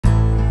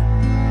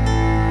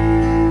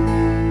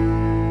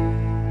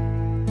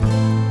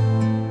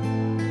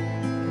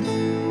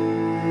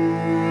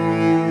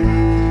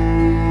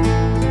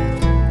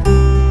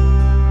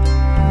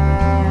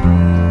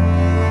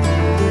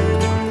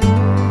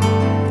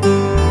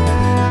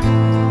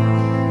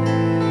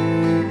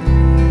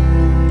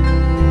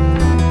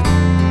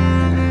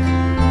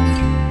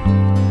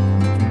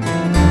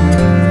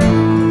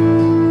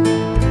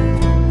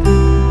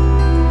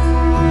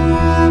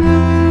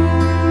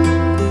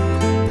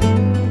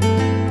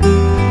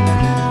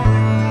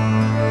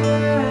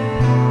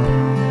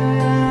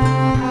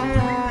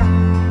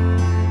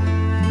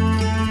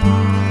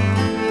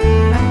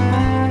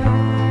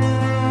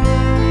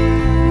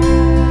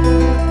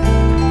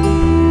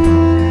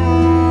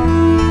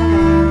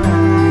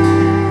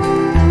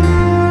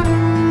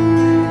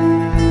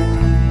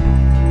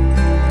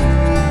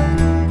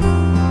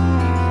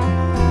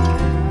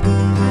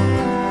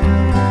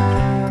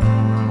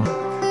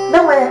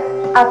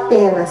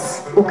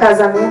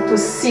casamento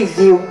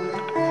civil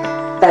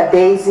da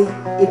Daisy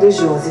e do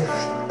Joseph.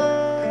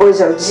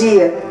 Hoje é o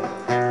dia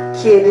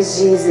que eles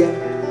dizem: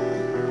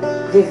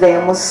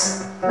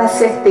 vivemos na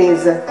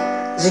certeza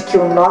de que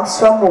o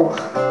nosso amor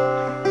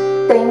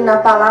tem na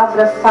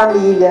palavra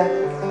família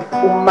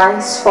o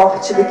mais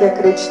forte do que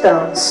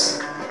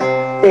acreditamos.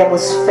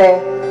 Temos fé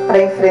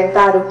para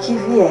enfrentar o que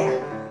vier.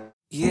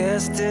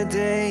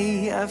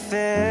 Yesterday I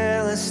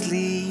fell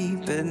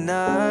asleep at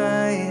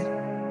night.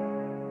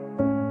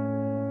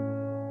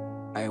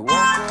 I woke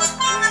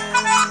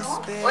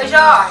up in Oi,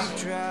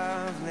 Jorge.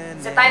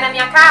 Você tá aí na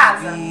minha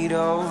casa?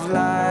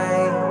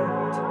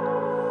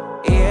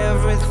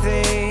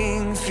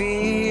 Everything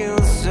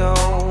feels so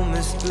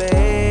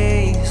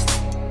misplaced.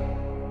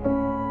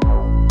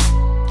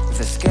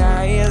 The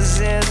sky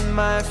is at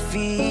my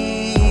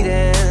feet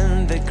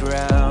and the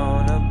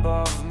ground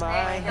above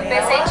my head. Eu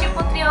pensei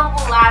tipo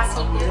triangular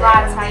assim pros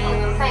lados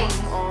saindo, não tem?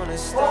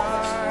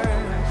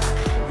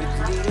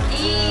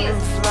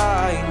 Isso.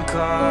 Flying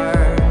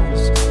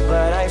cars,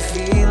 but I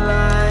feel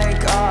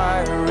like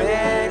I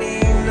already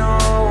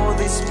know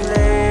this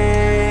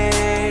place.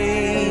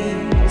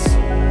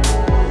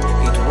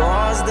 It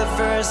was the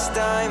first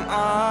time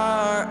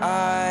our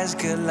eyes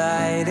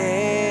collided.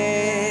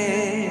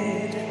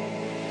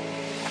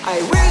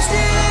 I wish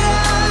that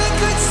I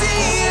could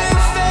see your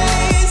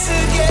face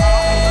again.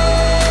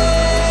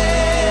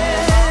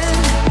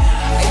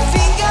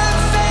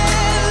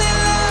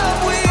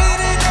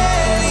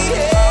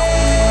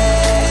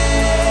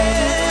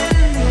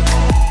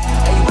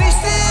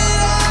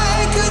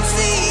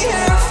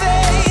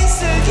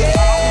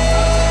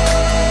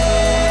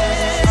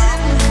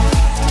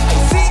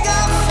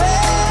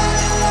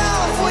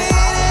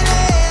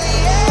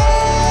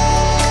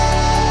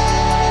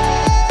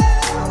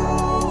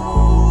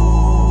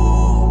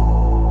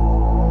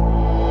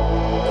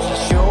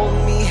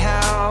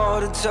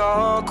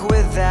 Talk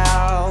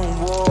without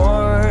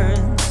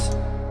words.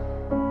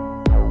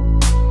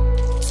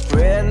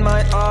 Spread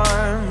my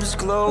arms,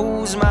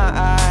 close my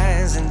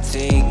eyes, and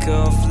take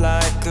off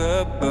like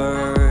a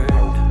bird.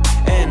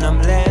 And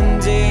I'm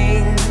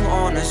landing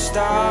on a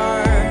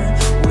star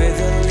with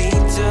a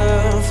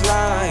little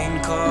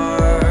flying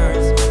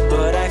cars.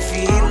 But I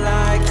feel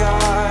like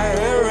I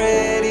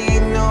already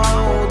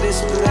know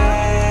this place.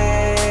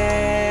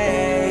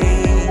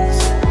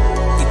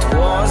 It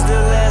was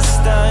the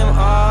last time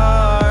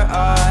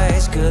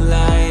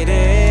collided.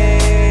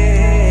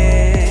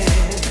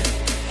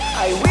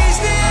 I wish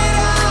that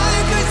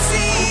I could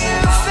see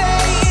your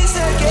face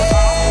again.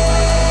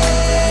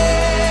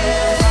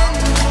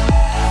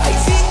 I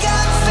think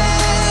I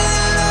fell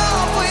in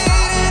love with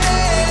an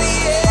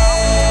alien.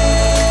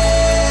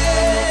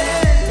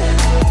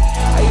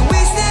 I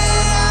wish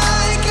that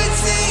I could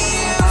see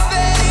your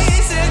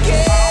face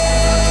again.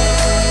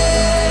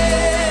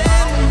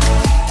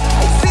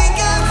 I think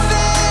I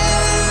fell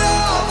in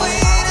love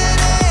with an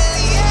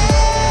alien.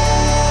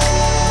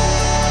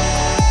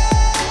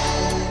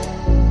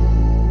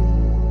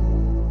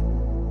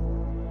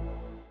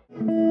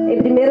 Em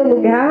primeiro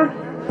lugar,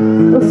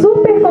 o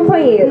super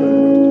companheiro,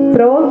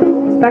 pronto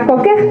para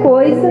qualquer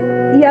coisa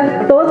e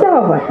a toda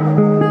hora.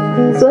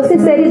 Sua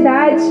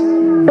sinceridade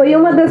foi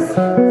uma das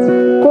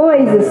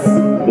coisas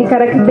e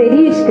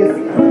características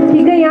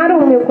que ganharam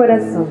o meu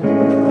coração.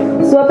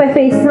 Sua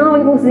perfeição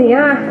em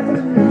cozinhar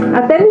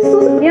até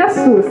me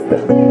assusta.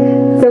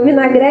 Seu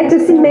vinagrete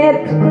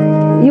assimétrico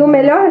e o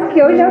melhor que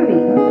eu já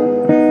vi.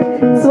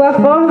 Sua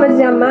forma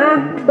de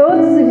amar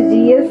todos os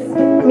dias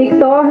me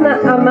torna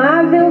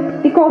amável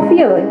e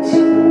confiante.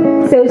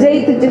 Seu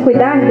jeito de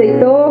cuidar do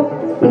Heitor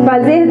e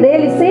fazer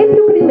dele sempre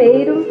o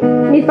primeiro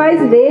me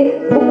faz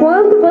ver o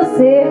quanto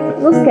você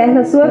nos quer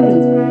na sua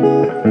vida.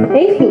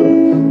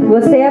 Enfim,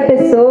 você é a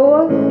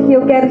pessoa que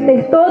eu quero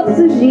ter todos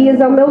os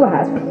dias ao meu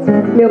lado.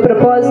 Meu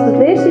propósito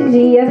deste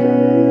dia,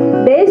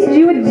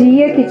 desde o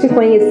dia que te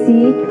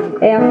conheci,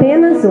 é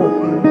apenas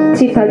um: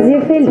 te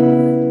fazer feliz.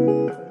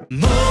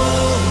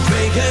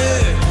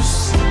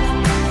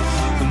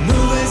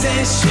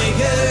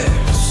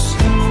 Shakers,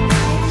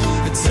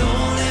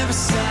 don't ever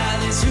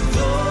silence your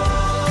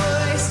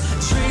voice.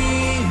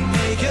 Dream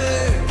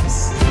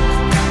makers,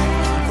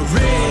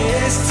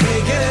 risk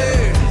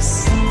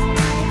takers,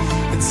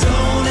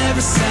 don't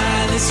ever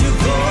silence your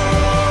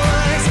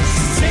voice.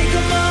 Take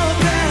them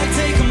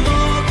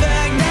all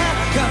back now.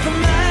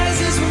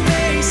 Compromises were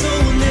made, so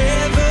we'll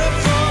never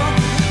fall.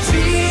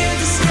 Fear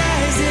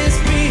disguises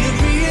being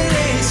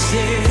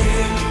realistic.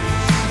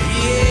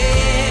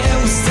 Yeah,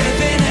 we're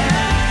stepping out.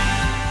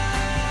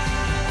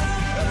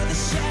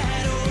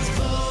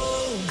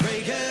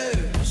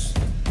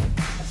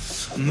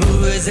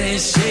 Movers and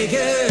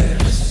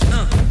shakers,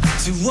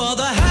 to all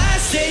the high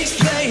stakes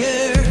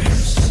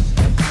players,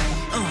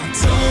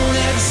 don't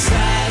ever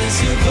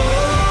silence your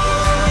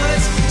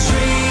voice.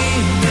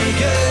 Dream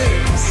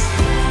makers,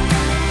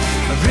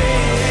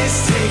 risk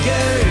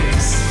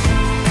takers,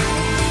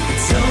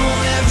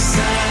 don't ever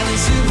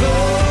silence your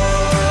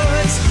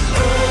voice.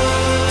 Oh,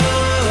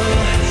 oh,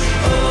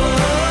 oh,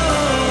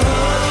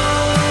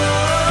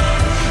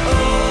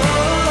 oh,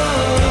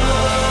 oh.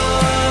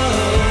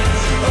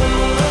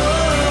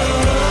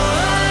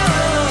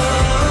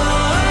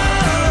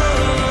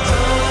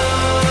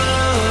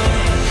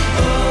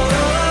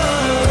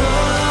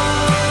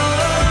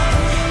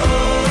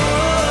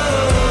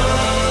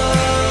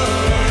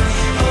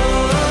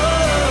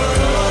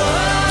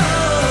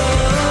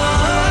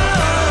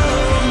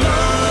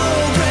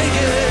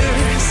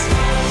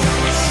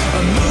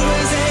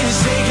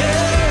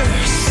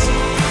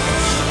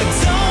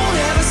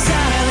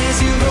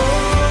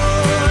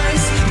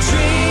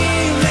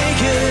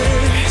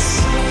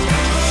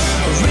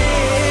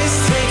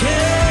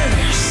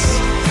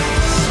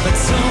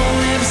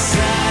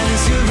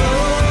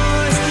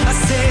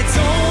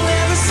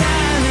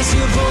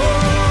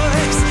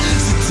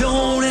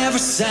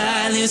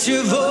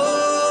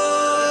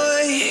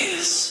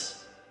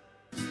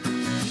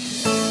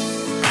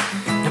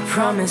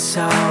 promise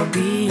I'll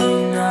be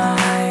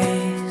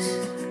nice.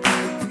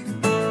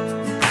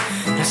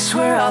 I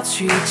swear I'll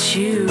treat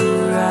you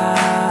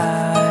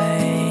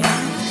right.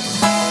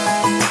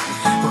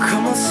 Well,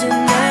 come on, sit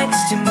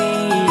next to me.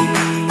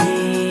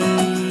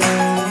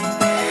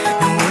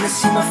 I wanna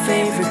see my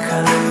favorite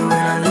color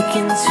when I look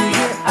into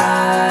your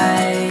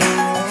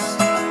eyes.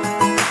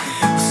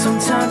 Well,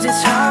 sometimes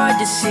it's hard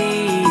to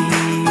see.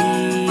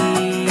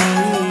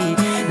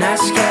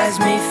 Nice guys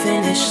may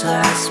finish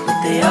last, but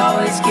they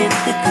always get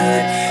the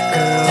good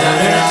girl.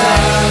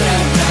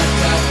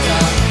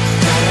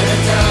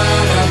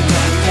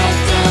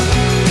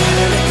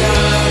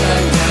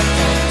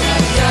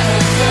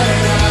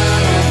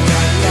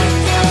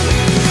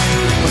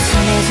 Well,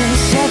 Sundays and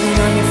 7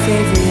 on your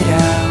favorite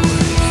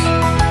hours.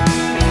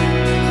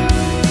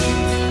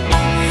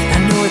 I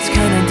know it's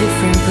kinda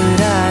different, but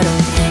I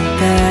don't think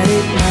that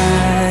it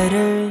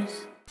matters.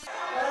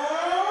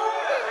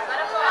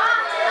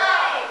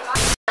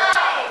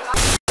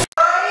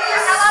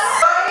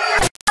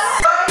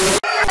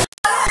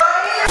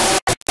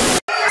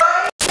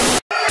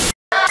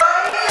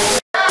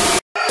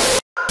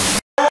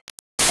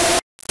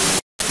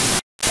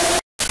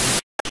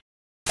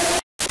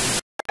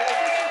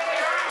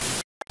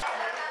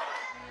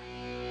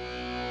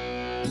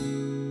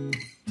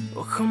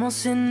 Well, come on,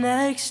 sit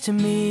next to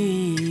me.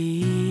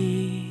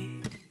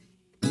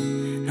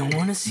 I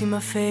wanna see my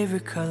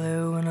favorite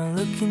color when I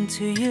look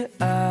into your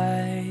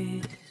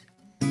eyes.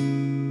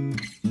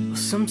 Well,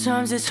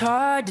 sometimes it's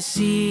hard to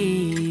see.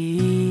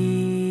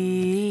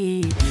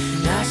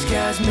 Nice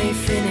guys may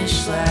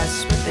finish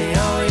last, but they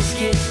always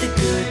get the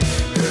good